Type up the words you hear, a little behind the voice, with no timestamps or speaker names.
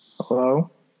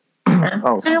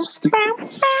Oh,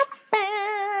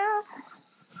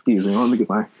 excuse me. Let me get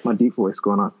my deep voice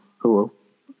going on. Hello.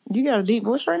 You got a deep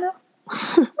voice right now?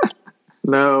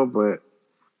 No, but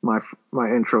my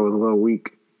intro is a little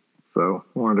weak, so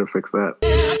I wanted to fix that.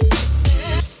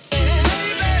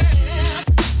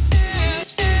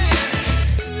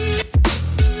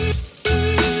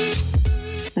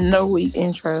 No weak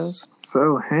intros.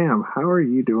 So, Ham, how are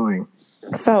you doing?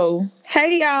 So,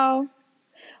 hey y'all.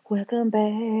 Welcome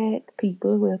back,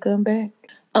 people. Welcome back.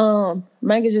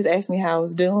 Manga just asked me how I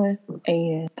was doing,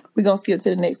 and we're gonna skip to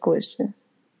the next question.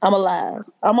 I'm alive.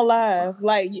 I'm alive.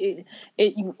 Like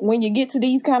when you get to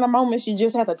these kind of moments, you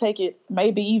just have to take it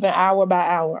maybe even hour by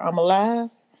hour. I'm alive,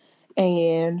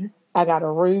 and I got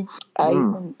a roof. I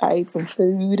ate some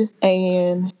food,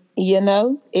 and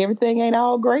everything ain't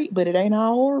all great, but it ain't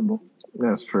all horrible.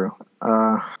 That's true.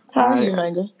 How are you,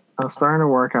 Manga? I'm starting to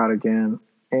work out again,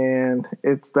 and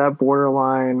it's that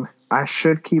borderline. I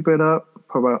should keep it up,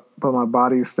 but my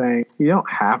body's saying you don't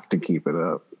have to keep it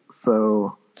up.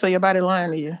 So your body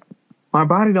lying to you? My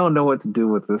body don't know what to do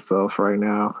with itself right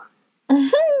now.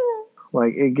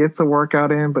 Like, it gets a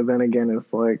workout in, but then again,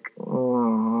 it's like,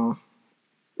 oh,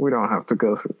 we don't have to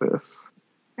go through this.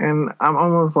 And I'm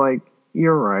almost like,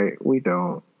 you're right, we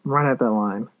don't. Right at that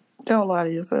line. Don't lie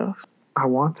to yourself. I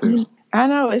want to. I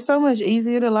know it's so much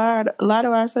easier to lie to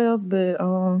ourselves, but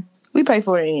we pay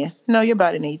for it in. No, your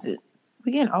body needs it.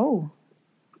 We getting old.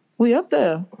 We up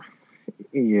there.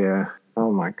 Yeah.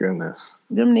 Oh my goodness.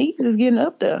 Them knees is getting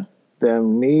up there.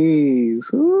 Them knees.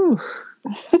 Ooh.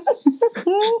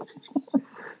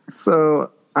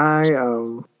 So I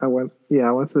went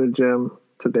to the gym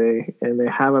today, and they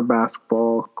have a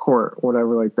basketball court,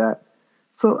 whatever like that.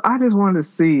 So I just wanted to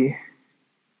see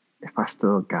if I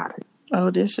still got it. Oh,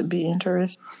 this should be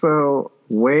interesting. So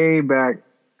way back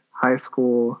high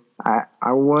school, I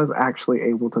was actually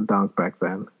able to dunk back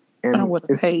then. And I would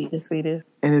have paid to see this.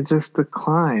 And it just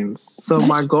declined. So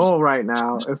my goal right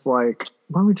now is like,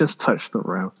 let me just touch the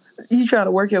rim. You trying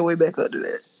to work your way back up to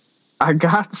that? I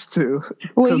got to.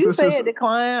 When you said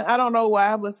decline, I don't know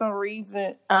why, but some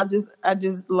reason I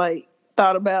just like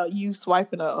thought about you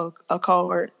swiping a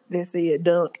card that said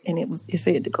dunk and it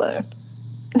said decline.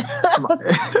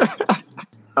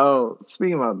 Oh,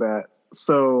 speaking about that,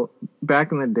 so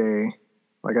back in the day,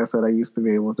 like I said, I used to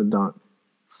be able to dunk.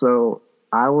 So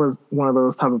I was one of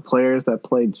those type of players that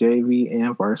played JV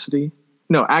and varsity.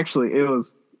 No, actually, it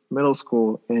was middle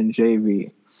school and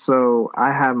JV. So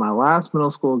I had my last middle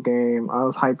school game. I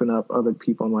was hyping up other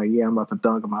people. I'm like, yeah, I'm about to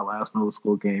dunk in my last middle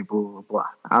school game, blah, blah, blah.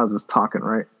 I was just talking,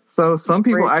 right? So some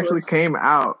people actually came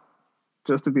out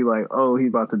just to be like, oh, he's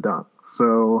about to dunk.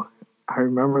 So I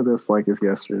remember this like it's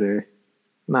yesterday.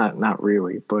 Not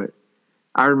really, but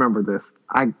I remember this.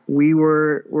 We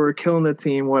were killing the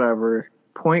team, whatever.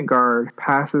 Point guard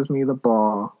passes me the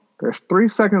ball. There's 3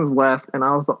 seconds left, and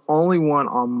I was the only one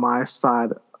on my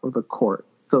side of the court.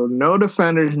 So no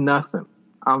defenders, nothing.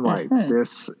 I'm like,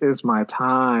 this is my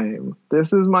time.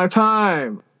 This is my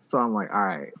time. So I'm like, all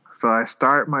right. So I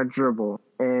start my dribble.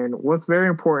 And what's very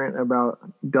important about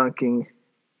dunking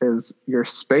is your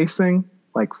spacing,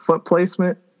 like foot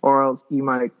placement, or else you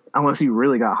might, unless you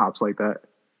really got hops like that,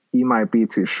 you might be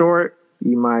too short,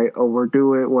 you might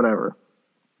overdo it, whatever.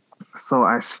 So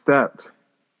I stepped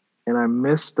and I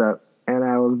misstepped and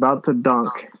I was about to dunk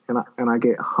and I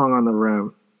get hung on the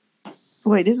rim.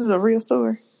 Wait, this is a real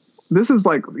story? This is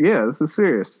like, yeah, this is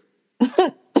serious.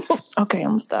 Okay,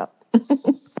 I'm gonna stop.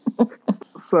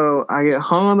 So I get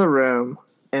hung on the rim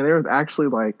and there was actually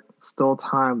like still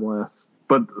time left.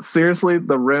 But seriously,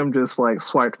 the rim just like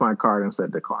swiped my card and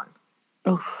said decline.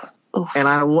 Oof.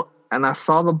 And I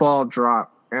saw the ball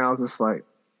drop and I was just like,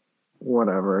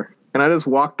 whatever. And I just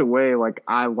walked away like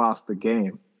I lost the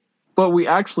game. But we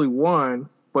actually won,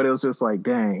 but it was just like,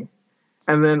 dang.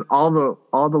 And then all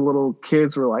the little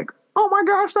kids were like, oh my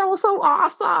gosh, that was so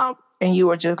awesome. And you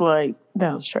were just like,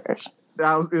 that was trash.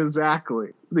 That was exactly.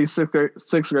 These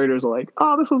sixth graders are like,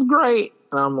 oh, this was great.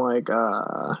 And I'm like,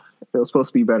 it was supposed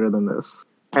to be better than this.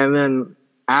 And then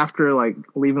after like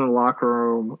leaving the locker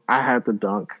room, I had to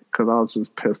dunk because I was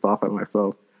just pissed off at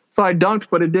myself. So I dunked,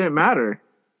 but it didn't matter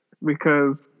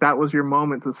because that was your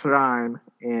moment to shine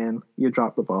and you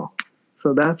dropped the ball.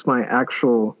 So that's my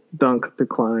actual dunk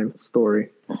decline story.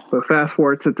 But fast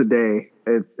forward to today,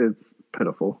 it's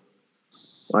pitiful.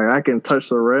 Like I can touch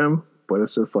the rim, but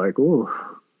it's just like, ooh,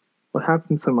 what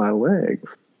happened to my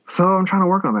legs? So I'm trying to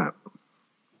work on that.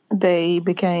 They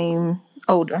became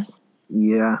older.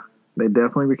 Yeah, they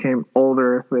definitely became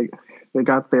older. They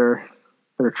got their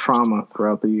trauma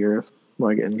throughout the years,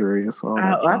 like injuries.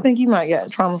 I think you might get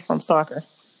trauma from soccer.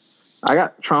 I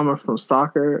got trauma from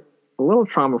soccer, a little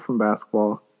trauma from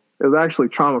basketball. It was actually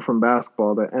trauma from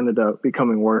basketball that ended up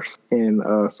becoming worse in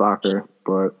soccer,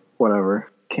 but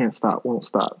whatever. Can't stop, won't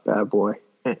stop. Bad boy.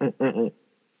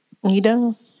 You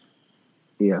done?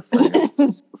 Yes, I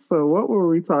am. So what were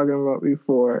we talking about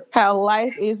before? How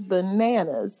life is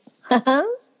bananas.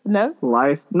 No?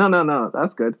 Life? No.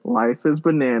 That's good. Life is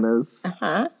bananas.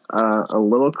 Uh-huh. A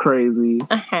little crazy.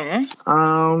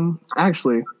 Uh-huh.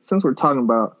 Actually, since we're talking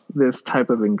about this type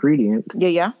of ingredient,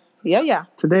 Yeah.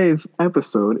 today's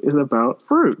episode is about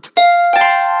fruit.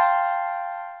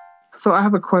 So I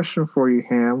have a question for you,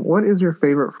 Ham. What is your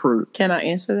favorite fruit? Can I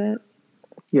answer that?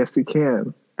 Yes, you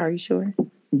can. Are you sure?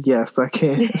 Yes, I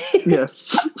can.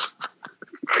 Yes.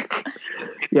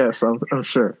 Yes, I'm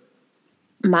sure.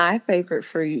 My favorite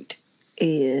fruit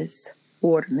is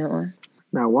watermelon.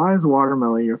 Now, why is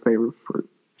watermelon your favorite fruit?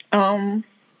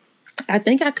 I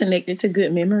think I connected to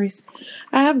good memories.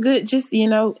 I have good,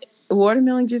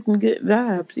 watermelon, just good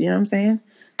vibes. You know what I'm saying?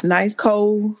 Nice,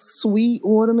 cold, sweet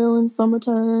watermelon,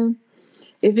 summertime.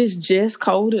 If it's just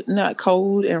cold, not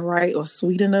cold and right or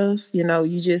sweet enough,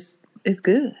 it's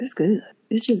good. It's good.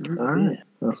 It's just really All right, good.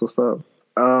 that's what's up.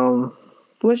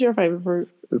 What's your favorite fruit?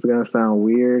 It's gonna sound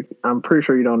weird. I'm pretty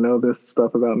sure you don't know this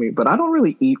stuff about me, but I don't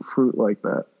really eat fruit like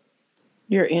that.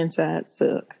 Your insides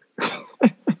suck.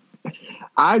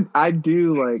 I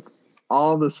do like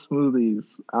all the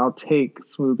smoothies. I'll take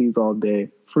smoothies all day.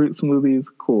 Fruit smoothies,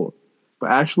 cool.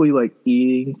 But actually like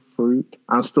eating fruit,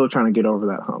 I'm still trying to get over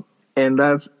that hump. And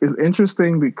it's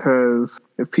interesting because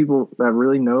if people that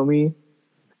really know me,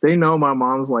 they know my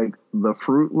mom's like the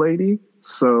fruit lady.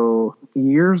 So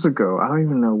years ago, I don't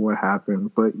even know what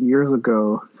happened, but years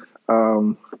ago,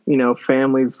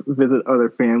 families visit other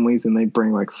families and they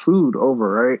bring like food over,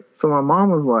 right? So my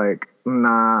mom was like,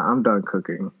 "Nah, I'm done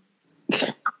cooking.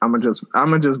 I'm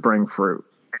gonna just bring fruit."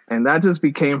 And that just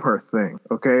became her thing.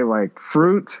 Okay, like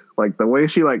fruit, like the way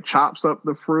she like chops up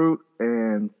the fruit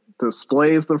and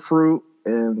displays the fruit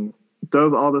and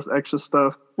does all this extra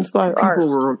stuff. It's like art.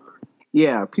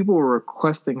 People were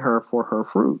requesting her for her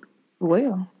fruit.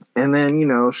 Well, and then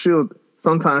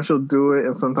sometimes she'll do it,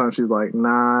 and sometimes she's like,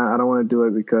 "Nah, I don't want to do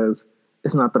it because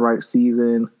it's not the right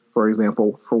season." For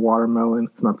example, for watermelon,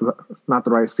 it's not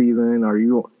the right season, or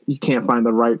you can't find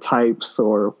the right types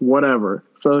or whatever.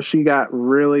 So she got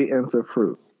really into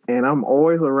fruit, and I'm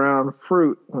always around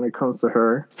fruit when it comes to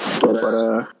her.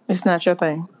 But it's not your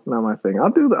thing. Not my thing.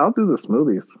 I'll do the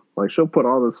smoothies. Like she'll put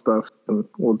all this stuff, and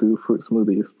we'll do fruit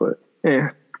smoothies. But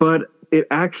But it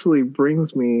actually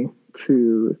brings me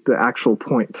to the actual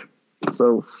point.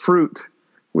 So fruit.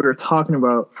 We were talking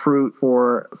about fruit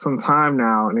for some time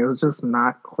now, and it was just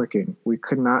not clicking. We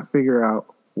could not figure out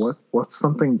what's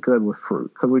something good with fruit,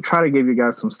 because we try to give you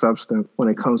guys some substance when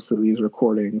it comes to these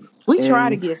recordings. We try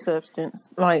to get substance.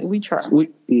 Like we try.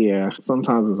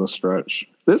 Sometimes it's a stretch.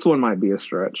 This one might be a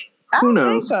stretch. Who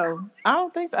knows? I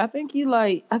don't think so. I think you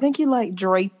like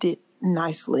draped it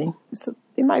nicely.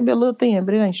 It might be a little thin,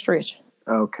 but it ain't stretching.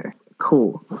 Okay,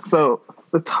 cool. So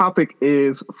the topic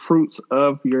is fruits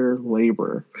of your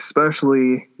labor,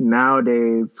 especially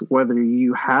nowadays, whether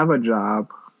you have a job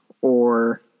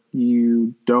or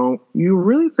you don't. You're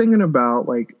really thinking about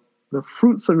like the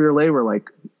fruits of your labor, like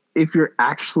if you're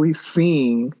actually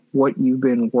seeing what you've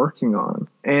been working on.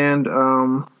 And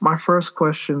my first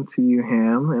question to you,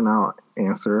 Ham, and I'll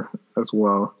answer as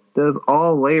well. Does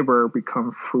all labor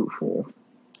become fruitful?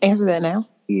 Answer that now.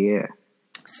 Yeah.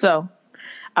 So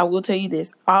I will tell you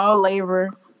this. All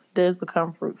labor does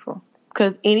become fruitful.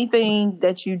 Because anything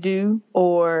that you do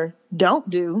or don't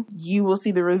do, you will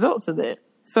see the results of that.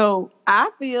 So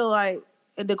I feel like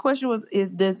the question was,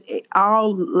 does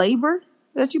all labor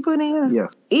that you put in?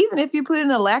 Yes. Even if you put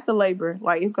in a lack of labor,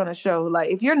 like it's going to show. Like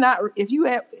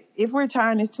if we're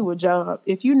tying this to a job,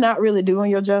 if you're not really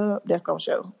doing your job, that's going to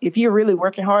show. If you're really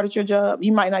working hard at your job,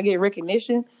 you might not get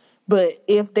recognition. But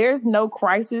if there's no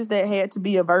crisis that had to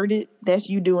be averted, that's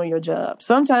you doing your job.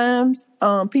 Sometimes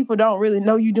people don't really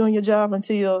know you doing your job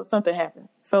until something happens.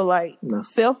 So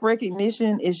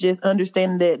self-recognition is just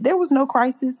understanding that there was no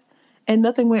crisis and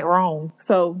nothing went wrong.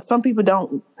 So some people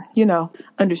don't,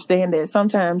 understand that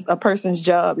sometimes a person's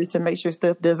job is to make sure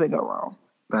stuff doesn't go wrong.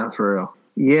 That's real.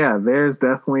 Yeah, there's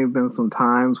definitely been some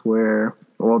times where,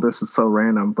 well, this is so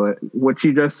random, but what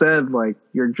you just said, like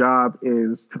your job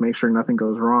is to make sure nothing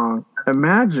goes wrong.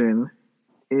 Imagine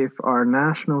if our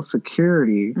national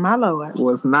security, my Lord,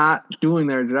 was not doing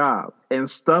their job and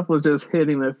stuff was just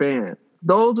hitting the fan.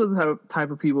 Those are the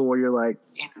type of people where you're like,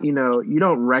 you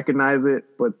don't recognize it,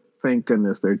 but thank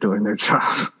goodness they're doing their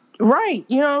job. Right.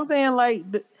 You know what I'm saying? Like,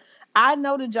 I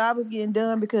know the job is getting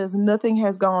done because nothing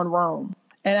has gone wrong.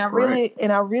 And I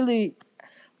really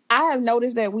I have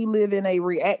noticed that we live in a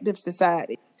reactive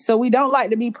society. So we don't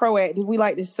like to be proactive. We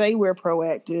like to say we're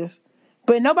proactive.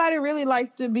 But nobody really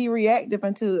likes to be reactive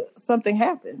until something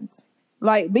happens.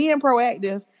 Like being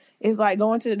proactive is like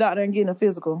going to the doctor and getting a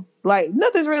physical. Like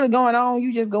nothing's really going on.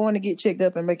 You just going to get checked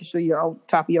up and making sure you're on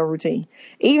top of your routine.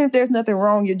 Even if there's nothing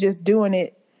wrong, you're just doing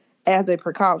it as a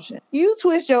precaution. You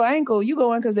twist your ankle, you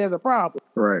go in because there's a problem.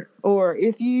 Right. Or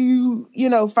if you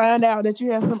find out that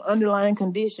you have some underlying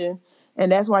condition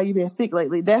and that's why you've been sick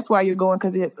lately, that's why you're going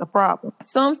because it's a problem.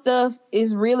 Some stuff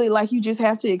is really like you just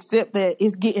have to accept that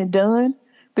it's getting done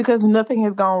because nothing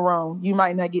has gone wrong. You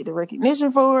might not get the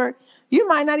recognition for it. You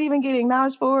might not even get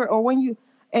acknowledged for it,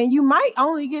 and you might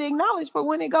only get acknowledged for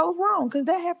when it goes wrong because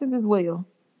that happens as well.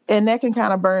 And that can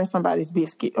kind of burn somebody's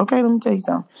biscuit. Okay, let me tell you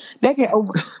something.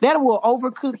 That will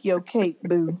overcook your cake,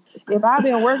 boo. If I've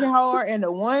been working hard and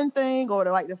the one thing or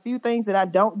the few things that I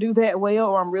don't do that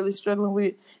well or I'm really struggling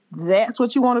with, that's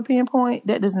what you want to pinpoint.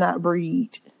 That does not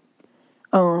breed.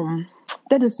 That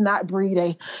does not breed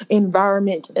a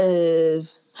environment of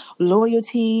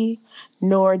loyalty,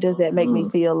 nor does that make me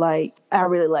feel like I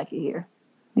really like it here.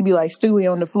 You'd be like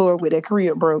Stewie on the floor with that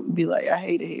crib broke. You'd be like, I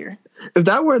hate it here. Is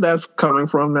that where that's coming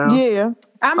from now? Yeah.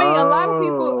 I mean, a lot of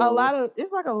people,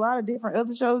 it's like a lot of different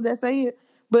other shows that say it.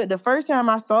 But the first time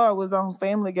I saw it was on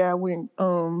Family Guy when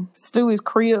Stewie's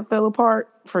crib fell apart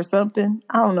for something.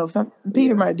 I don't know.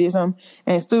 Peter might have did something.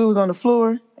 And Stewie was on the floor.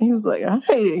 And he was like, I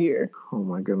hate it here. Oh,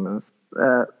 my goodness.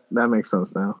 That makes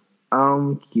sense now.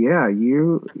 Yeah,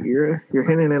 you're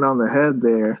hitting it on the head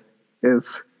there.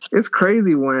 It's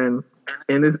crazy when,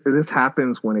 and this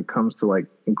happens when it comes to like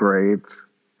grades.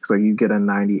 So you get a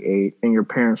 98 and your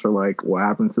parents are like, what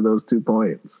happened to those 2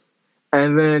 points?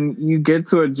 And then you get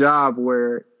to a job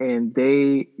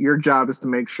your job is to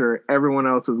make sure everyone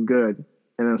else is good.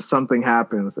 And then something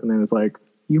happens and then it's like,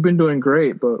 you've been doing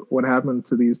great, but what happened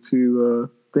to these 2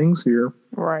 things here?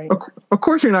 Right. Of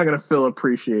course you're not going to feel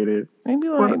appreciated. And be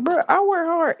like, bro, I work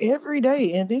hard every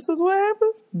day and this is what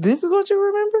happens? This is what you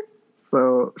remember?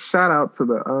 So shout out to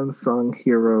the unsung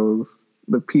heroes,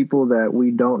 the people that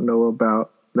we don't know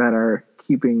about that are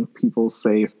keeping people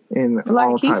safe in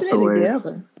all types of ways.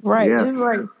 Together. Right. Yes. Just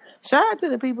like shout out to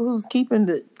the people who's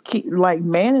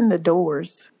manning the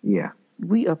doors. Yeah.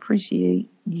 We appreciate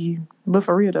you. But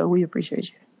for real though, we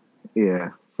appreciate you.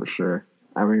 Yeah, for sure.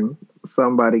 I mean,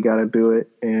 somebody got to do it,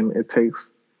 and it takes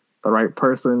the right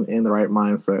person and the right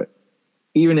mindset.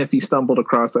 Even if you stumbled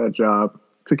across that job,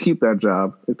 to keep that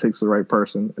job, it takes the right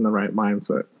person and the right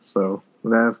mindset. So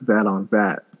that's that on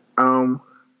that.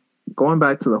 Going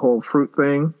back to the whole fruit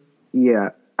thing, yeah,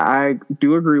 I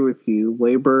do agree with you.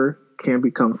 Labor can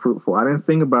become fruitful. I didn't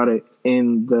think about it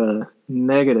in the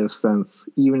negative sense.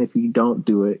 Even if you don't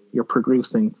do it, you're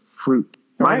producing fruit.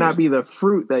 Right. Might not be the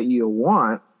fruit that you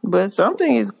want, but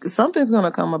something's going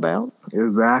to come about.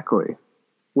 Exactly.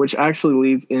 Which actually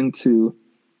leads into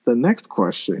the next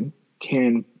question.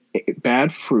 Can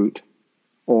bad fruit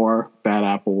or bad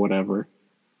apple, whatever,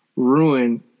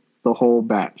 ruin the whole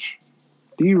batch?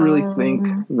 Do you really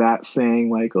think that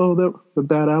saying like, oh, the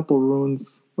bad apple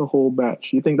ruins the whole batch?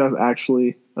 You think that's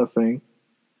actually a thing?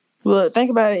 Well,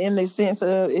 think about it in the sense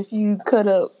of if you cut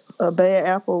up a bad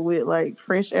apple with like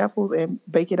fresh apples and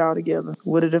bake it all together,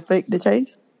 would it affect the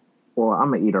taste? Well, I'm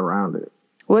going to eat around it.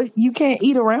 Well, you can't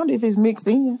eat around it if it's mixed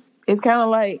in. It's kind of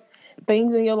like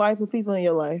things in your life with people in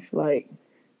your life. Like,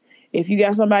 if you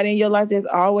got somebody in your life that's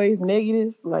always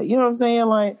negative, like, you know what I'm saying?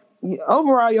 Like,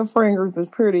 overall, your friend group is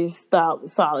pretty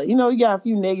solid. You got a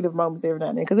few negative moments every now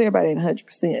and then because everybody ain't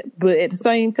 100%. But at the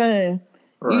same time,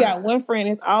 right. You got one friend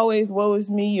that's always woe is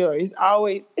me, or it's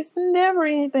never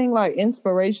anything like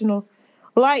inspirational.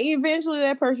 Like, eventually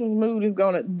that person's mood is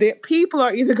people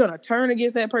are either going to turn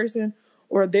against that person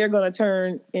or they're going to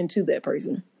turn into that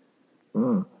person.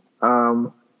 Do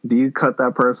you cut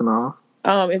that person off?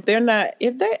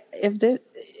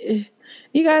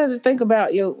 You got to think about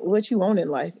what you want in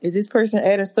life. Is this person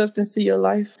adding substance to your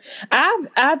life?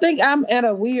 I think I'm at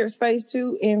a weird space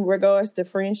too in regards to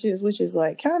friendships, which is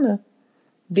like kind of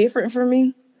different for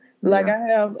me. Like, I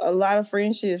have a lot of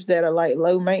friendships that are like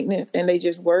low maintenance and they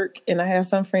just work. And I have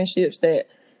some friendships that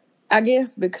I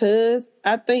guess because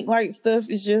I think like stuff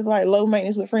is just like low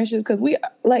maintenance with friendships because we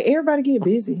like everybody get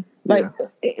busy. Like,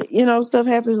 stuff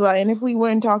happens like, and if we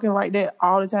weren't talking like that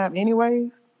all the time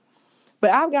anyways.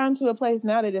 But I've gotten to a place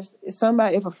now that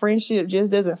if a friendship just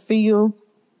doesn't feel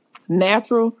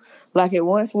natural like it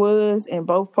once was and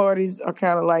both parties are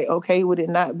kind of like okay with it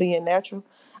not being natural,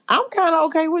 I'm kind of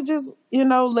okay with just,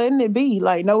 letting it be.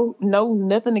 Like, no,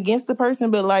 nothing against the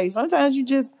person, but like sometimes you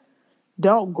just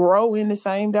don't grow in the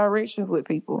same directions with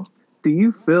people. do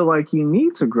you feel like you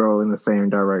need to grow in the same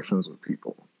directions with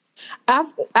people? I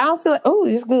don't feel like, oh,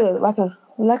 it's good,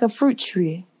 like a fruit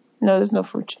tree. No, there's no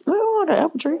fruit tree. No, the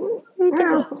apple tree. We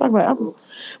Yeah, talk about apples,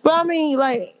 but I mean,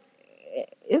 like,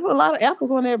 it's a lot of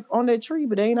apples on that tree,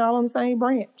 but they ain't all on the same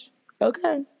branch.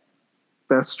 Okay.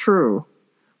 that's true.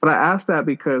 But I ask that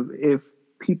because if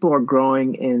people are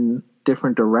growing in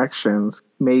different directions,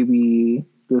 maybe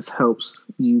this helps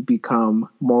you become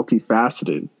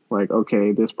multifaceted. Like,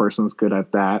 okay, this person's good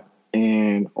at that,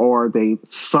 and or they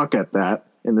suck at that,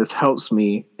 and this helps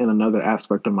me in another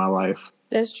aspect of my life.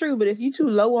 That's true, but if you too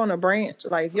low on a branch,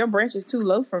 like if your branch is too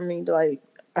low for me, like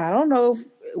I don't know if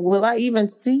will I even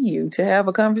see you to have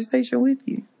a conversation with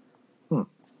you. Hmm.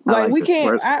 I Like like we this.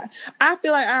 can't. I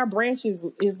feel like our branches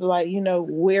is like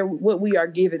where what we are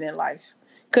given in life,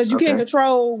 because you can't Okay.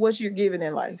 control what you're given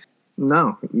in life.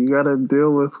 No, you got to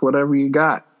deal with whatever you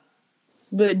got.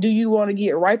 But do you want to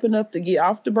get ripe enough to get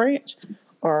off the branch,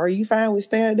 or are you fine with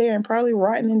standing there and probably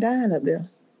rotting and dying up there?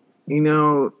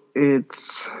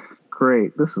 It's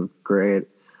great. This is great.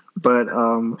 But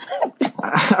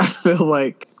I feel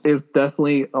like it's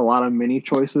definitely a lot of many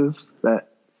choices that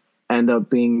end up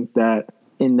being that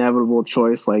inevitable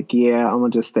choice. Like, yeah, I'm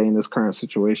going to just stay in this current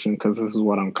situation because this is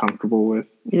what I'm comfortable with.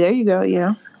 There you go.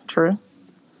 Yeah, true.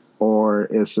 Or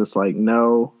it's just like,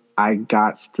 no, I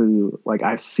got to, like,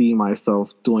 I see myself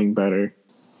doing better.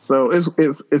 So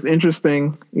it's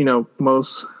interesting. I'm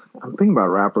thinking about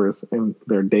rappers and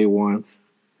their day ones.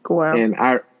 Wow. And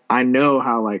I know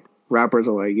how like rappers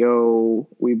are like, yo,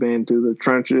 we've been through the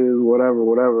trenches, whatever,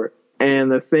 whatever.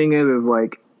 And the thing is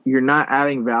like you're not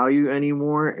adding value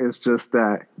anymore. It's just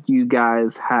that you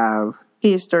guys have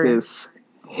History. this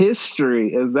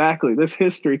history, exactly. This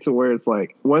history to where it's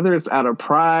like whether it's out of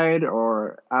pride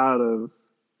or out of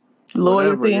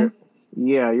whatever, Loyalty.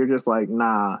 you're just like,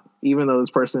 nah, even though this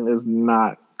person is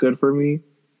not good for me,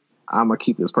 I'm gonna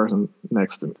keep this person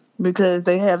next to me. Because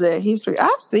they have that history.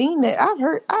 I've seen that.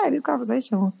 I had this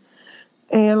conversation,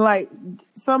 and like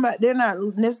somebody, they're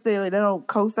not necessarily, they don't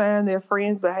co-sign their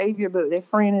friend's behavior, but their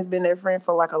friend has been their friend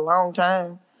for like a long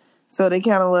time. So they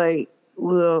kind of like,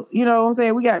 well, you know what I'm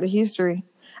saying? We got the history.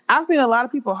 I've seen a lot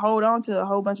of people hold on to a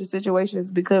whole bunch of situations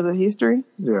because of history.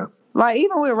 Yeah. Like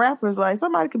even with rappers, like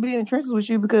somebody could be in the trenches with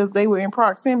you because they were in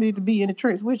proximity to be in the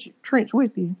trench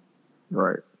with you.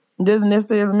 Right. Doesn't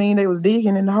necessarily mean they was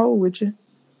digging in the hole with you.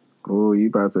 Oh, you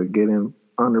about to get in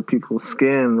under people's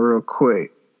skin real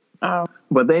quick. Oh.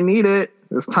 But they need it.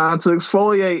 It's time to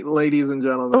exfoliate, ladies and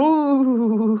gentlemen.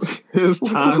 Ooh. It's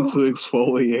time to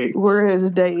exfoliate. Where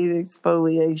is daily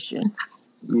exfoliation?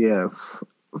 Yes.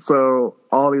 So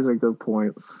all these are good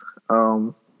points.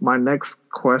 My next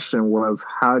question was,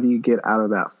 how do you get out of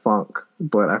that funk?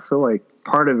 But I feel like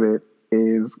part of it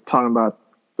is talking about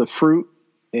the fruit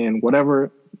and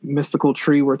whatever mystical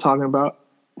tree we're talking about,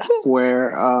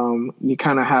 where you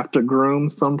kind of have to groom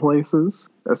some places,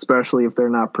 especially if they're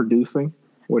not producing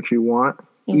what you want.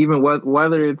 Even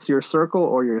whether it's your circle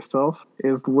or yourself,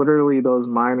 is literally those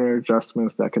minor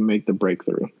adjustments that can make the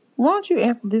breakthrough. Why don't you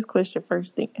answer this question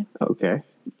first, then? Okay.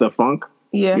 The funk?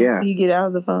 Yeah. You get out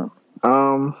of the funk.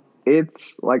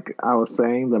 It's like I was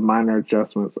saying, the minor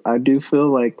adjustments. I do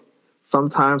feel like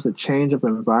sometimes a change of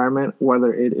environment,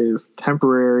 whether it is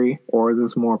temporary or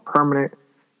this more permanent,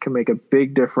 can make a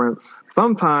big difference.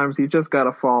 Sometimes you just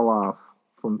gotta fall off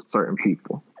from certain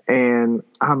people. And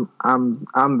I'm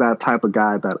that type of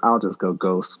guy that I'll just go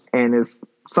ghost. And it's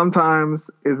sometimes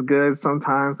it's good,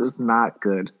 sometimes it's not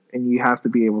good. And you have to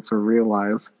be able to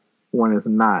realize when it's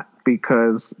not,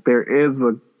 because there is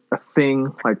a thing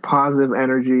like positive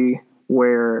energy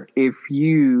where if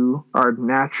you are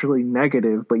naturally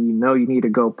negative, but you know you need to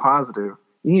go positive,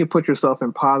 you need to put yourself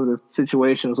in positive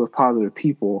situations with positive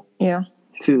people. Yeah.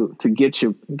 To get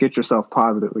yourself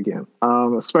positive again.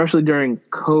 Especially during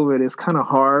COVID, it's kind of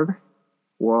hard.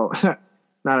 Well,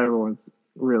 not everyone's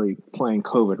really playing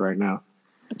COVID right now.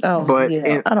 Oh, but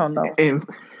yeah. I don't know.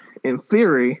 In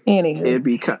theory, Anywho. it'd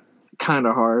be kind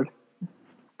of hard.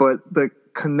 But the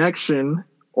connection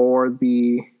or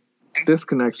the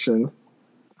disconnection,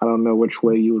 I don't know which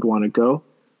way you would want to go.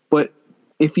 But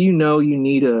if you know you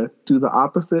need to do the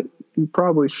opposite, you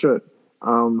probably should.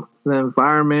 The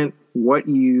environment, what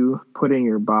you put in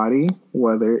your body,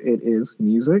 whether it is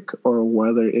music or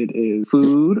whether it is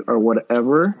food or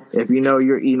whatever. If you know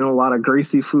you're eating a lot of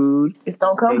greasy food, it's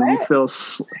gonna come and back.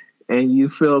 you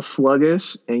feel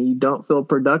sluggish and you don't feel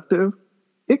productive,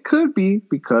 it could be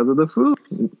because of the food.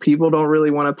 People don't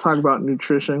really want to talk about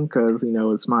nutrition because,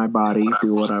 it's my body,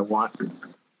 do what I want.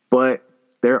 But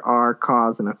there are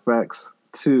cause and effects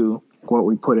to what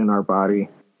we put in our body.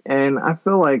 And I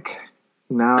feel like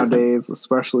nowadays,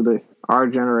 especially our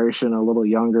generation, a little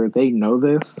younger, they know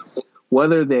this.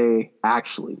 Whether they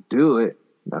actually do it,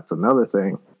 that's another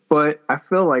thing. But I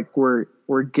feel like we're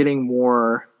getting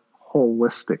more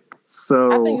holistic.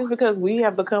 So I think it's because we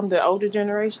have become the older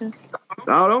generation.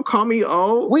 oh, don't call me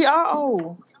old. We are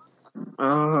old.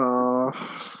 All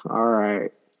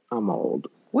right. I'm old.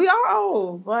 We are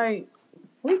old. Like,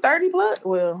 we 30 plus.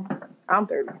 Well, I'm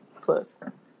 30 plus.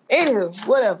 Anywho,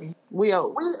 whatever. We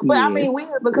old. But I Yeah. mean, we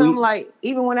have become like,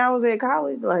 even when I was at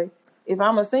college, like, if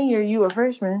I'm a senior, you a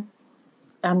freshman,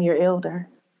 I'm your elder.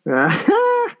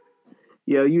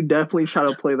 Yo, you definitely try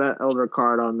to play that elder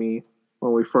card on me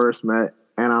when we first met,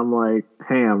 and I'm like,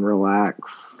 Ham,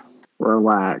 relax,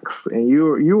 relax. And you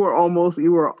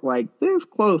were like this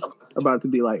close about to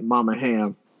be like Mama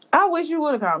Ham. I wish you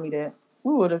would have called me that.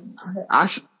 We would have.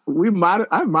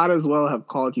 I might as well have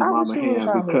called you I wish Mama you would have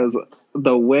Ham called me that. because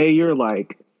the way you're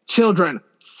like, children,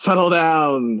 settle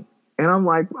down, and I'm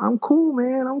like, I'm cool,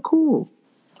 man, I'm cool.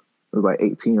 It was like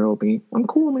 18-year-old me. I'm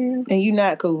cool, man. And you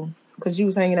not cool because you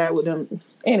was hanging out with them.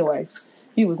 Anyway,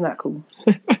 you was not cool.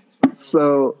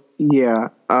 So yeah,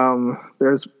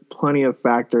 there's plenty of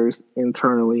factors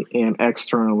internally and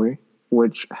externally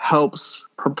which helps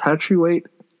perpetuate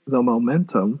the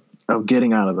momentum of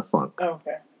getting out of the funk.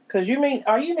 Okay. Because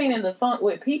are you meaning the funk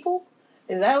with people?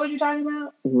 Is that what you're talking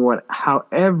about?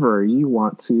 However you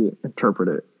want to interpret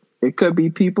it. It could be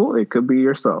people, it could be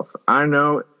yourself. I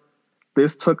know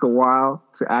this took a while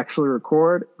to actually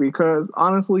record because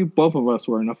honestly, both of us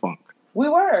were in a funk. We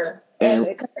were. And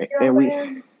you know what I'm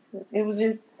saying? It was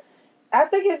just, I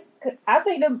think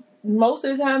the most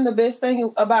of the time the best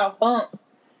thing about funk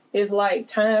is like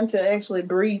time to actually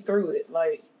breathe through it.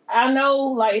 Like, I know,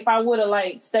 like, if I would have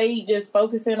like stayed just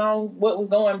focusing on what was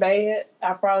going bad,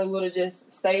 I probably would have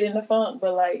just stayed in the funk.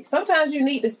 But like, sometimes you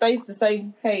need the space to say,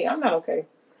 "Hey, I'm not okay.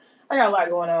 I got a lot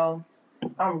going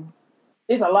on.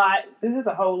 It's a lot. This is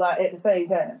a whole lot at the same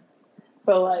time."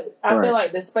 So like, I feel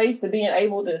like the space to being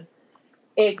able to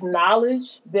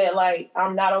acknowledge that, like,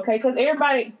 I'm not okay, because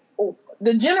everybody,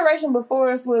 the generation before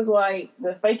us was like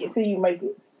the fake it till you make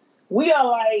it. We are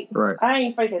like, I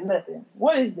ain't faking nothing.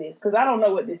 What is this? Because I don't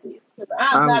know what this is.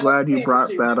 I'm glad you brought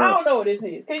that up. I don't know what this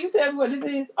is. Can you tell me what this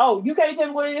is? Oh, you can't tell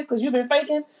me what it is because you've been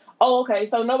faking? Oh, okay.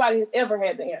 So nobody has ever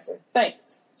had the answer.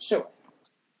 Thanks. Sure.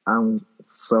 I'm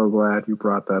so glad you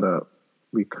brought that up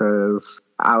because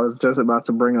I was just about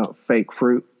to bring up fake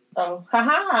fruit. Oh,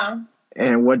 haha.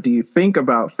 And what do you think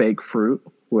about fake fruit?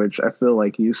 Which I feel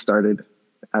like you started.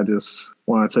 I just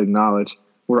wanted to acknowledge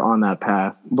we're on that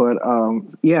path. But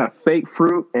yeah, fake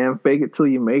fruit and fake it till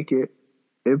you make it.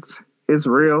 It's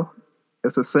real.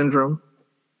 It's a syndrome.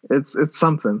 It's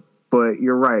something. But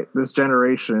you're right. This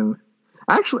generation,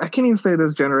 actually, I can't even say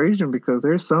this generation because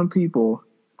there's some people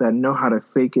that know how to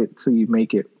fake it till you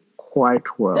make it quite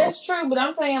well. That's true, but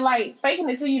I'm saying, like, faking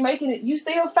it till you making it, you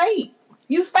still fake.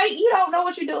 You fake, you don't know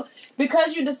what you're doing.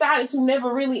 Because you decided to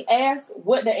never really ask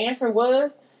what the answer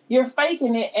was, you're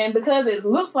faking it, and because it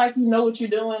looks like you know what you're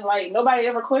doing, like, nobody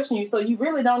ever questioned you, so you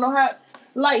really don't know how,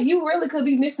 like, you really could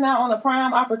be missing out on a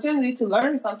prime opportunity to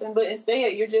learn something, but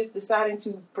instead you're just deciding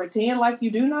to pretend like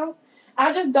you do know.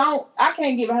 I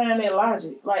can't get behind that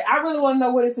logic. Like, I really want to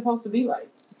know what it's supposed to be like.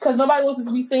 Because nobody wants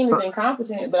to be seen as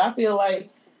incompetent, but I feel like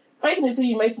faking it till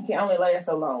you make it can only last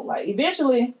so long. Like,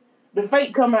 eventually, the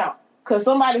fake come out. Because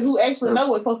somebody who actually know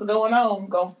what's supposed to going on,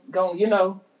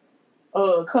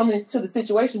 come into the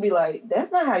situation, be like,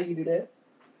 that's not how you do that.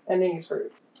 And then you're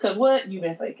screwed. Because what? You've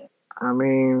been faking. I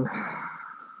mean,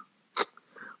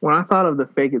 when I thought of the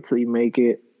fake it till you make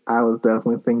it, I was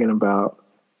definitely thinking about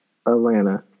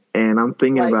Atlanta. And I'm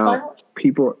thinking like about clout?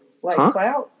 People. Like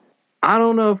clout? I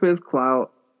don't know if it's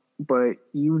clout, but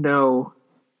you know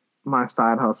my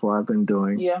side hustle I've been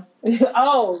doing. Yeah.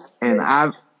 Oh. And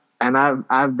yeah.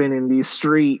 I've been in these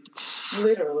streets.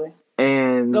 Literally.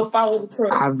 And go follow the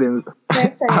truck.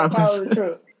 Hashtag follow the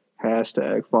truck.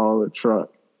 Hashtag follow the truck.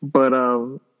 But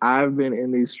I've been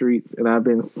in these streets and I've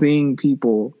been seeing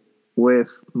people with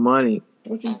money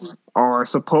or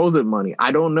supposed money.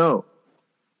 I don't know.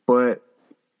 But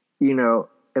you know,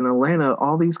 in Atlanta,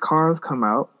 all these cars come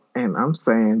out and I'm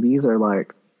saying these are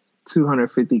like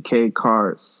 $250K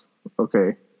cars.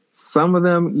 Okay. Some of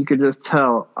them you could just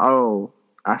tell, oh,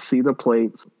 I see the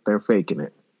plates, they're faking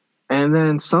it. And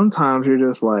then sometimes you're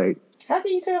just like, how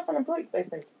can you tell from the plates they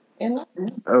fake?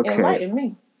 Enlighten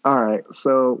me. All right.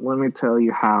 So let me tell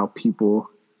you how people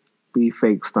be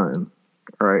fake stunting.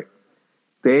 All right.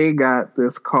 They got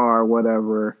this car,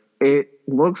 whatever. It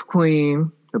looks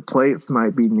clean. The plates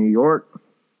might be New York,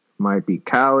 might be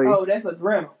Cali. Oh, that's a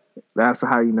rental. That's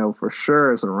how you know for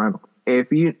sure it's a rental.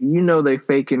 If you know they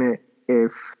faking it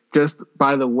if just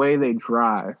by the way they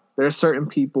drive, there's certain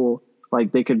people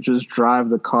like they could just drive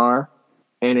the car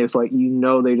and it's like,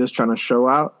 they're just trying to show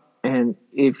out. And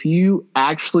if you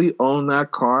actually own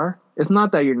that car, it's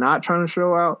not that you're not trying to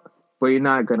show out, but you're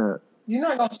not gonna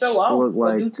show off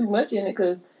or do too much in it,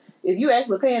 because if you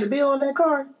actually paying the bill on that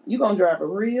car, you're gonna drive it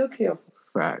real careful.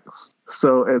 Facts.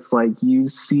 So it's like you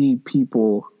see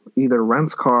people either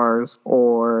rent cars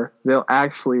or they'll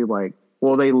actually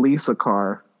they lease a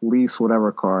car, lease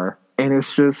whatever car, and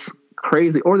it's just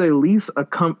crazy. Or they lease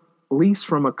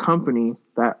from a company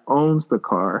that owns the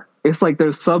car. It's like they're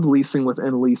subleasing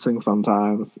within leasing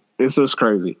sometimes. It's just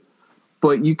crazy.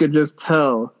 But you could just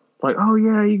tell, like, oh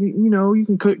yeah, you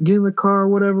can get in the car,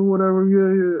 whatever.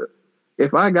 Yeah.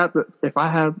 If I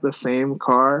have the same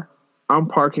car, I'm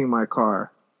parking my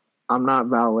car. I'm not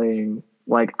valeting.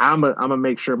 Like I'm gonna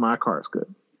make sure my car is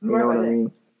good. You know what I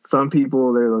mean? Some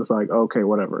people, they're just like, okay,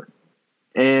 whatever.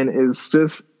 And it's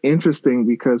just interesting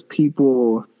because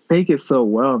people fake it so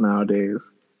well nowadays.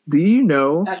 Do you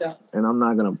know? I don't. And I'm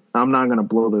not gonna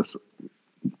blow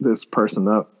this person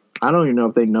up. I don't even know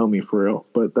if they know me for real,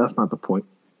 but that's not the point.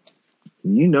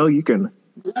 You can.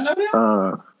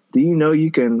 Do you know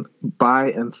you can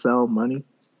buy and sell money?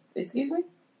 Excuse me?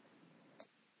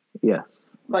 Yes.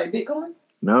 Like Bitcoin?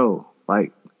 No,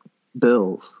 like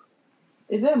bills.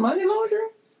 Is that money laundering?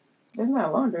 That's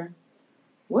not laundering.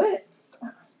 What?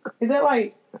 Is that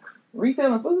like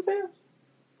reselling food stamps?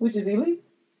 Which is illegal?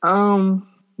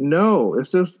 No,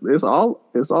 it's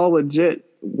all legit.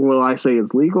 Will I say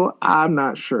it's legal? I'm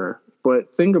not sure.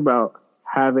 But think about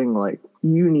having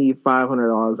you need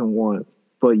 $500 in once,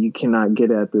 but you cannot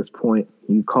get it at this point.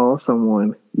 You call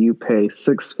someone, you pay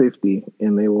 $650,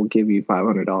 and they will give you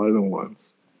 $500 in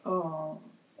once. Oh,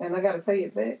 and I gotta pay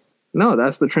it back? No,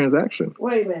 that's the transaction.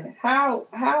 Wait a minute. How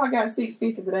I got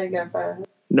 $650 but I ain't got $500?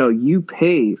 No, you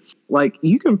pay.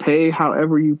 You can pay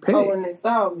however you pay. Oh, an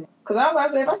installment. Because I was about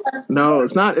to say, if I got... No,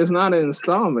 it's not an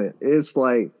installment. It's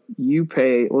like you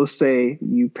pay, let's say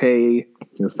you pay,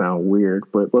 it sounds weird,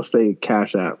 but let's say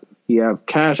Cash App. You have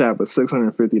Cash App of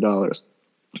 $650,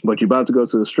 but you're about to go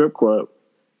to the strip club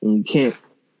and you can't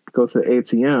go to the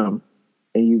ATM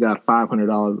and you got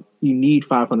 $500. You need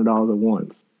 $500 at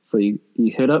once. So you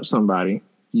hit up somebody,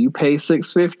 you pay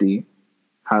 $650,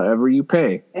 however you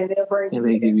pay, and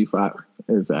they give you $5.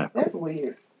 Exactly. That's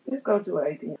weird. Let's go to an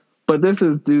ATM. But this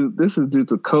is due to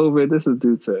COVID. This is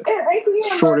due to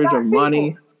shortage of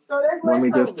money. So let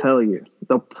me just tell you.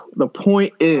 The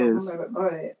point is,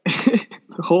 the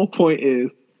whole point is,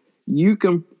 you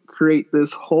can create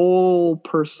this whole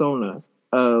persona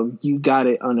of you got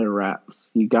it under wraps.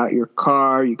 You got your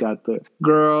car, you got the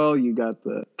girl, you got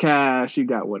the cash, you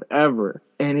got whatever.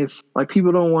 And it's like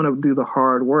people don't want to do the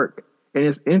hard work. And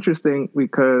it's interesting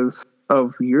because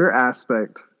of your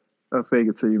aspect of fake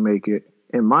it till you make it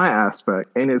and my aspect.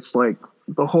 And it's like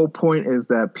the whole point is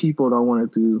that people don't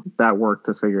want to do that work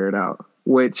to figure it out.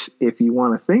 Which, if you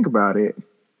want to think about it,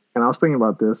 and I was thinking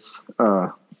about this,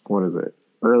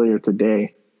 earlier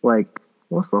today,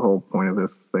 what's the whole point of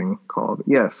this thing called?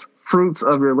 Yes, fruits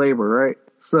of your labor, right?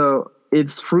 So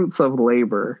it's fruits of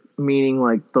labor, meaning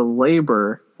the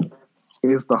labor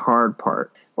is the hard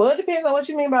part. Well, it depends on what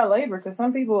you mean by labor, because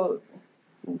some people,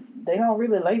 they don't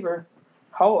really labor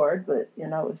hard, but,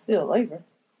 it's still labor.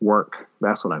 Work,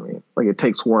 that's what I mean. It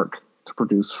takes work to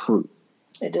produce fruit.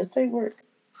 It does take work.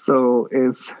 So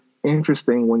it's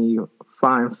interesting when you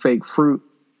find fake fruit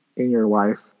in your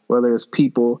life, whether it's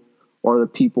people or the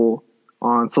people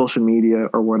on social media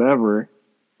or whatever,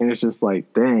 and it's just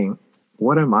like, dang,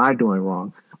 what am I doing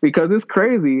wrong? Because it's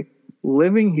crazy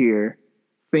living here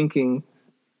thinking,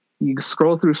 you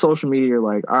scroll through social media, you're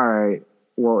like, all right,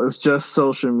 well, it's just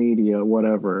social media,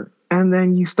 whatever. And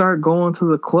then you start going to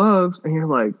the clubs and you're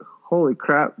like, holy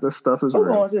crap, this stuff is real.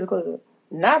 Who's going to the club?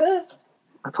 Not us.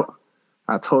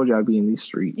 I told you I'd be in these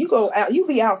streets. You go out, you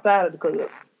be outside of the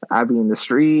club. I'd be in the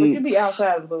streets. But you be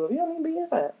outside of the club. You don't even be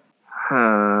inside.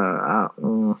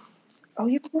 You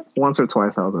once or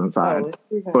twice I was inside,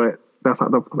 but that's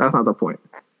not the point.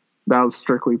 That was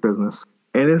strictly business,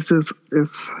 and it's just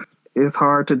it's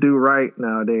hard to do right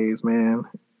nowadays, man.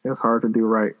 It's hard to do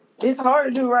right. It's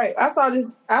hard to do right. I saw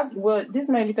this. This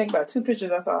made me think about two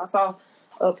pictures I saw. I saw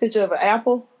a picture of an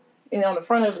apple, and on the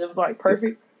front of it, it was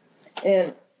perfect,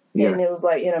 and it was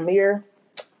in a mirror,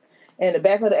 and the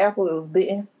back of the apple, it was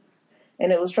bitten.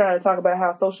 And it was trying to talk about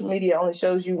how social media only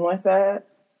shows you one side.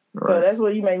 Right. So that's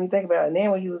what you made me think about. And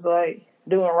then when you was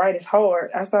doing right is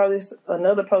hard, I saw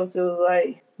another post. It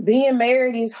was being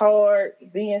married is hard.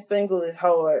 Being single is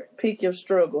hard. Pick your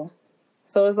struggle.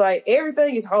 So it's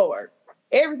everything is hard.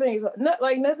 Everything is not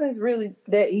nothing's really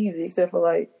that easy except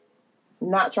for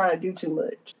not trying to do too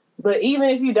much. But even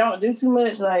if you don't do too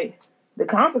much, like, the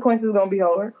consequences are gonna be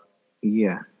hard.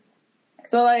 Yeah.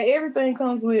 So like everything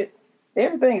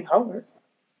is hard.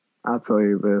 I'll tell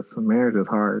you this, marriage is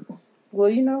hard. Well,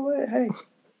 you know what? Hey.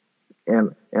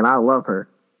 And I love her.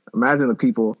 Imagine the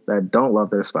people that don't love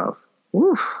their spouse.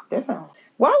 Woof. That's all.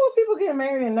 Why would people get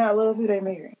married and not love who they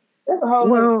marry? That's a whole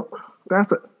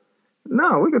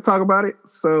No, we could talk about it.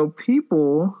 So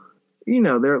people,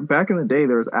 there back in the day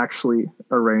there was actually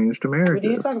arranged marriages.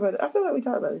 We did talk about it. I feel like we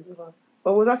talked about it before.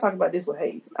 But was I talking about this with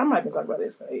Hayes? I might be talking about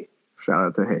this with Hayes. Shout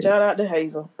out to Hayes. Shout out to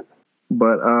Hazel.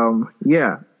 But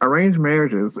yeah, arranged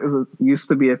marriages used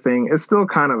to be a thing. It's still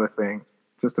kind of a thing.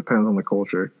 Just depends on the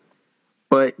culture.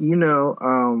 But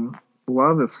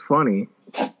love is funny.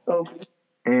 Okay.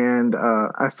 And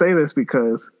I say this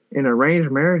because in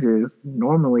arranged marriages,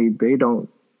 normally they don't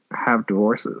have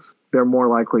divorces. They're more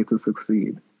likely to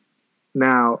succeed.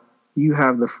 Now, you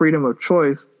have the freedom of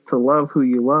choice to love who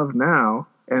you love now,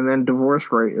 and then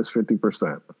divorce rate is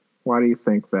 50%. Why do you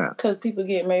think that? Because people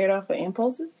get married off of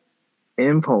impulses?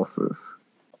 Impulses.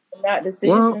 Not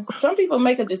decisions. Well, some people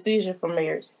make a decision for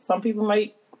marriage. Some people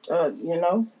make,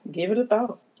 give it a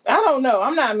thought. I don't know.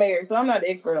 I'm not married, so I'm not the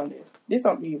expert on this. This is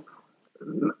on you.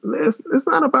 It's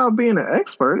not about being an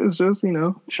expert. It's just,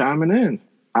 chiming in.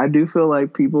 I do feel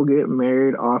like people get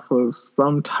married off of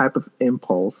some type of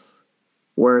impulse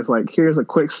where it's like, here's a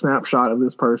quick snapshot of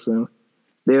this person.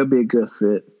 They'll be a good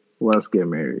fit. Let's get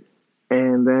married.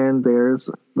 And then there's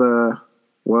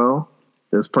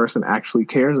this person actually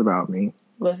cares about me.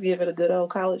 Let's give it a good old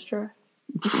college try.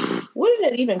 Where did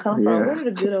that even come from? Where did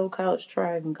a good old college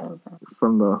try even come from?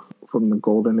 From the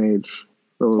golden age.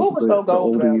 What was so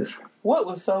gold about it? What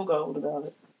was so gold about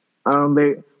it?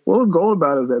 What was gold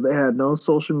about it is that they had no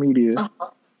social media,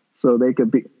 so they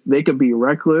could be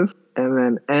reckless and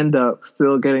then end up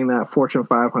still getting that Fortune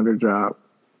 500 job.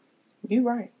 You're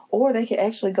right. Or they could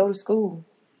actually go to school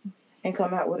and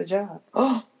come out with a job.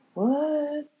 Oh,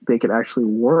 what? They could actually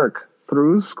work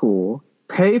through school,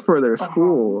 pay for their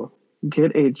school,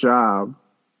 get a job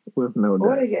with no debt.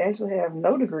 Or they could actually have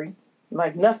no degree,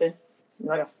 like nothing,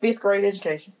 like a 5th grade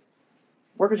education,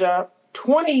 work a job,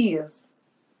 20 years,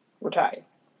 retire,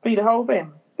 feed the whole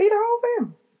family.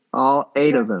 All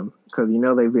 8 of them, because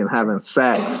they've been having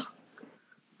sex.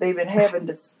 They've been having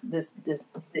the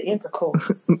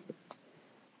intercourse.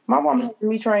 My mom had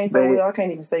me trained so well I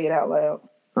can't even say it out loud.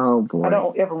 Oh boy! I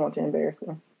don't ever want to embarrass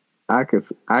them. I could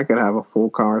have a full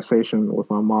conversation with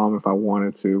my mom if I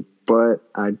wanted to, but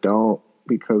I don't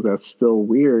because that's still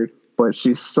weird. But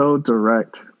she's so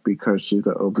direct because she's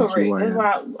an OBGYN. Correct. That's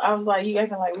why I was like, you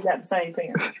acting like we got the same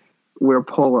parents. We're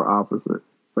polar opposite,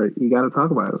 but you got to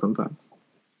talk about it sometimes.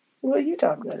 Well, you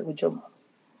talk about it with your mom.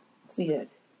 See it.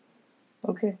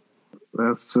 Okay.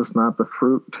 That's just not the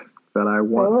fruit that I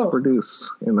want to produce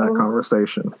in that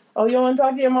conversation. Oh, you want to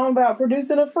talk to your mom about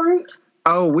producing a fruit?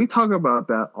 Oh, we talk about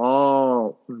that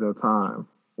all the time.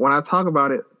 When I talk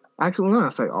about it, actually, I'm not going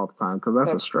to say all the time because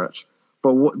that's a stretch.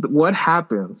 But what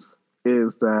happens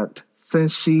is that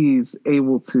since she's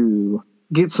able to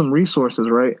get some resources,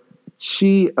 right?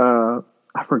 She, I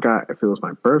forgot if it was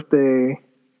my birthday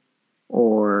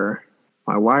or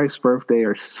my wife's birthday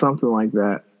or something like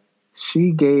that.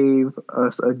 She gave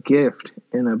us a gift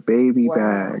in a baby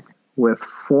bag with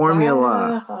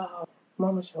formula. Wow.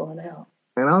 Mama's showing out.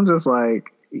 And I'm just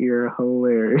like, you're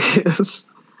hilarious.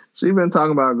 She's been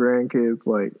talking about grandkids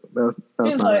like that's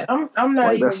she's like, I'm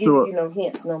not even giving you no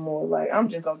hints no more. Like, I'm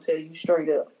just gonna tell you straight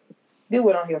up. Do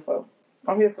what I'm here for.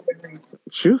 I'm here for the grief.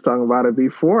 She was talking about it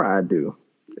before I do.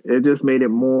 It just made it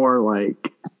more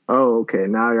like, oh, okay,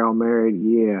 now y'all married,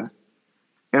 yeah.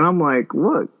 And I'm like,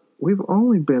 look, we've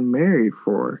only been married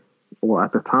for,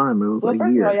 at the time it was a year.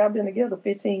 First of all, y'all been together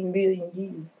 15 billion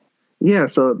years. Yeah,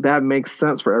 so that makes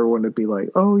sense for everyone to be like,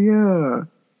 oh yeah,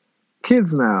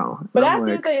 kids now. But I do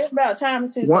think it's about time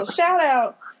too. So shout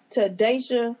out to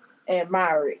Daisha and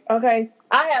Myrick. Okay,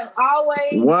 I have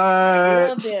always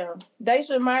loved them.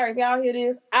 Daisha and Myrick, if y'all hear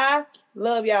this, I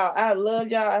love y'all. I have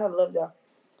loved y'all.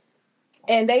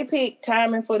 And they picked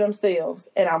timing for themselves,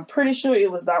 and I'm pretty sure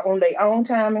it was on their own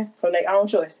timing, from their own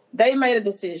choice. They made a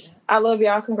decision. I love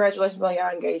y'all. Congratulations on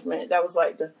y'all engagement. That was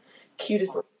like the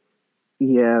cutest.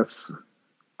 Yes,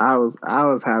 I was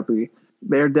happy.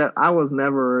 I was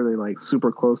never really like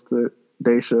super close to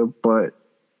Daisha, but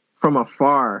from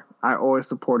afar, I always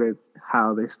supported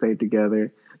how they stayed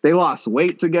together. They lost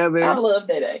weight together. I love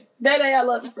Day. Day, I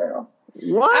love you, girl.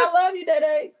 What? I love you,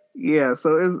 Day. Yeah,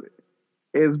 so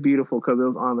it's beautiful because it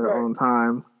was on their own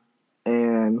time,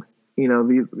 and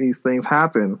these things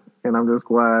happen, and I'm just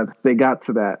glad they got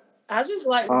to that. I just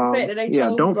like the fact that they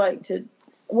chose like to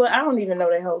well, I don't even know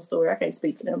their whole story. I can't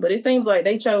speak to them, but it seems like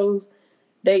they chose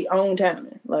their own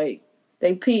timing. Like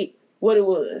they picked what it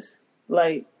was.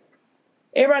 Like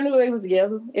everybody knew they was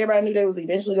together. Everybody knew they was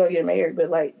eventually gonna get married, but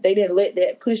like they didn't let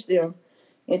that push them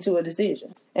into a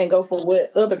decision and go for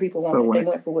what other people wanted. They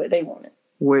went for what they wanted.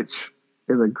 Which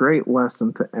is a great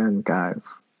lesson to end, guys.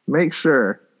 Make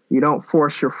sure you don't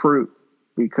force your fruit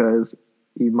because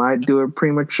you might do it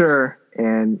premature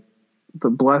and the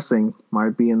blessing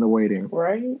might be in the waiting.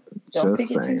 Right? Don't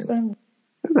pick it too soon.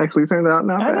 It actually turned out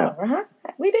not bad. I know,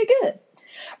 we did good.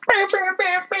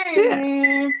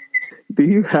 Yeah. Do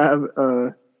you have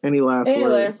any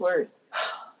last words?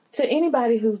 To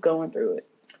anybody who's going through it,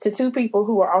 to two people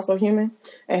who are also human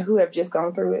and who have just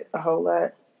gone through it a whole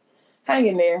lot, hang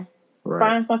in there. Right.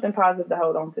 Find something positive to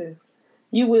hold on to.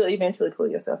 You will eventually pull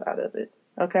yourself out of it,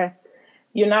 okay?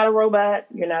 You're not a robot.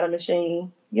 You're not a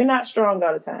machine. You're not strong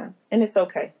all the time, and it's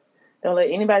okay. Don't let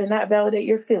anybody not validate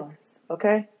your feelings,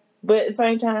 okay? But at the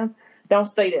same time, don't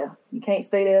stay there. You can't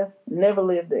stay there. Never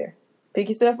live there. Pick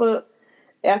yourself up.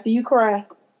 After you cry,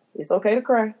 it's okay to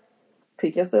cry.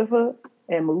 Pick yourself up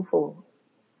and move forward.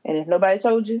 And if nobody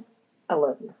told you, I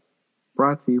love you.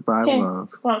 Brought to you by Love.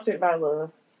 Sponsored by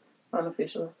Love.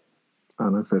 Unofficially.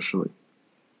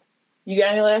 You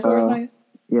got any last words, Mike?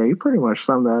 Yeah, you pretty much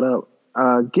summed that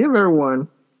up. Give everyone,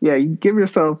 you give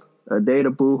yourself a day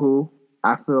to boohoo.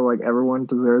 I feel like everyone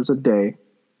deserves a day.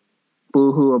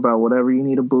 Boohoo about whatever you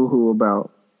need to boohoo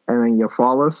about. And then you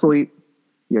fall asleep,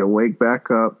 you wake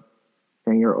back up,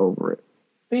 and you're over it.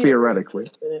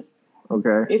 Theoretically.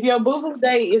 Okay? If your boohoo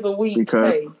day is a week,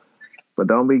 but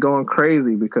don't be going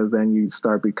crazy because then you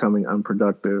start becoming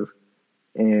unproductive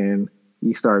and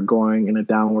you start going in a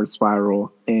downward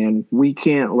spiral. And we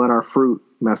can't let our fruit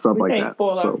mess up like that. We can't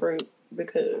spoil our fruit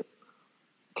because...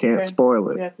 Can't spoil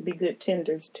it. We have to be good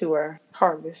tenders to our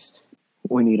harvest.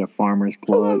 We need a farmer's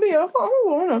plug. Who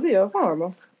want to be a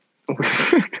farmer?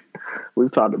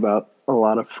 We've talked about a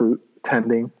lot of fruit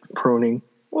tending, pruning.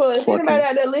 Well, if anybody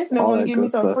out there listening want to give me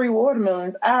some free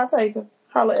watermelons, I'll take them.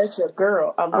 Holla at your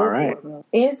girl. I love watermelons.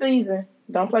 In season.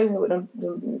 Don't play with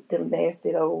them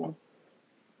nasty old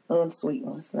unsweet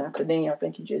ones now, because then y'all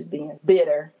think you're just being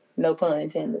bitter. No pun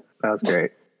intended. That's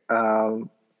great.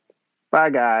 Bye,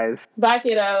 guys. Bye,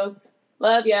 kiddos.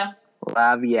 Love ya.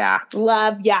 Love ya.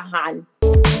 Love ya, hon.